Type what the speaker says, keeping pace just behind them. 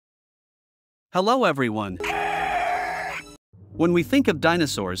Hello everyone! When we think of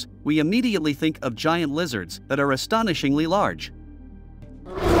dinosaurs, we immediately think of giant lizards that are astonishingly large.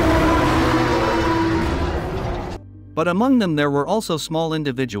 But among them there were also small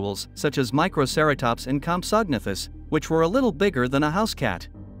individuals, such as microceratops and compsognathus, which were a little bigger than a house cat.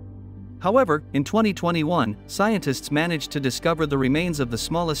 However, in 2021, scientists managed to discover the remains of the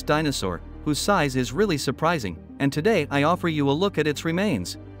smallest dinosaur, whose size is really surprising, and today I offer you a look at its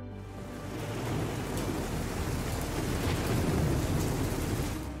remains.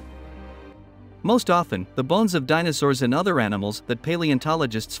 Most often, the bones of dinosaurs and other animals that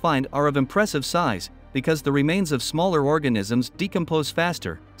paleontologists find are of impressive size, because the remains of smaller organisms decompose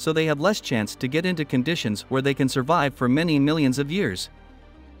faster, so they have less chance to get into conditions where they can survive for many millions of years.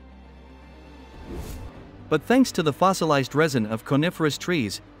 But thanks to the fossilized resin of coniferous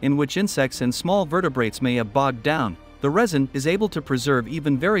trees, in which insects and small vertebrates may have bogged down, the resin is able to preserve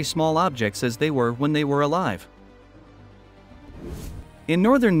even very small objects as they were when they were alive. In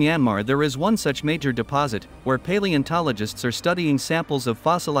northern Myanmar there is one such major deposit, where paleontologists are studying samples of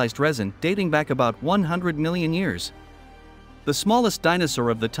fossilized resin dating back about 100 million years. The smallest dinosaur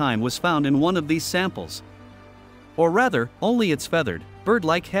of the time was found in one of these samples. Or rather, only its feathered,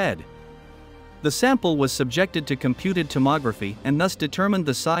 bird-like head. The sample was subjected to computed tomography and thus determined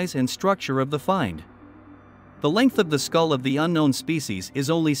the size and structure of the find. The length of the skull of the unknown species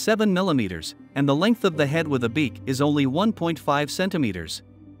is only 7 millimeters, and the length of the head with a beak is only 1.5 centimeters.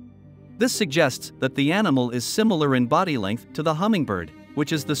 This suggests that the animal is similar in body length to the hummingbird,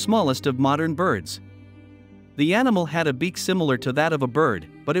 which is the smallest of modern birds. The animal had a beak similar to that of a bird,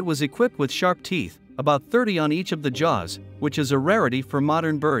 but it was equipped with sharp teeth, about 30 on each of the jaws, which is a rarity for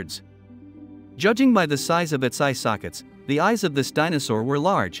modern birds. Judging by the size of its eye sockets, the eyes of this dinosaur were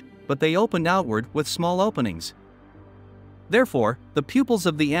large, but they opened outward with small openings. Therefore, the pupils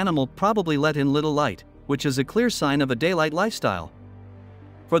of the animal probably let in little light, which is a clear sign of a daylight lifestyle.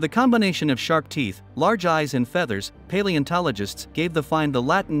 For the combination of sharp teeth, large eyes and feathers, paleontologists gave the find the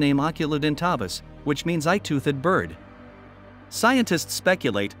Latin name Oculudentavis, which means eye-toothed bird. Scientists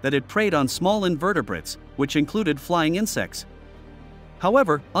speculate that it preyed on small invertebrates, which included flying insects.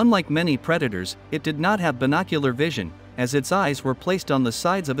 However, unlike many predators, it did not have binocular vision, as its eyes were placed on the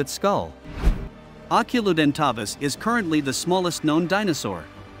sides of its skull. Oculudentavis is currently the smallest known dinosaur.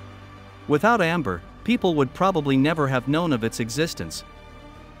 Without amber, people would probably never have known of its existence.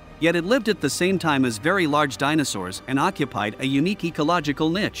 Yet it lived at the same time as very large dinosaurs and occupied a unique ecological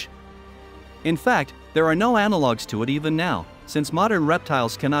niche. In fact, there are no analogues to it even now, since modern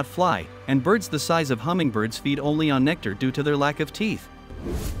reptiles cannot fly, and birds the size of hummingbirds feed only on nectar due to their lack of teeth.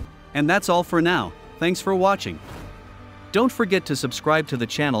 And that's all for now. Thanks for watching. Don't forget to subscribe to the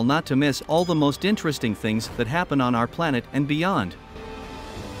channel not to miss all the most interesting things that happen on our planet and beyond.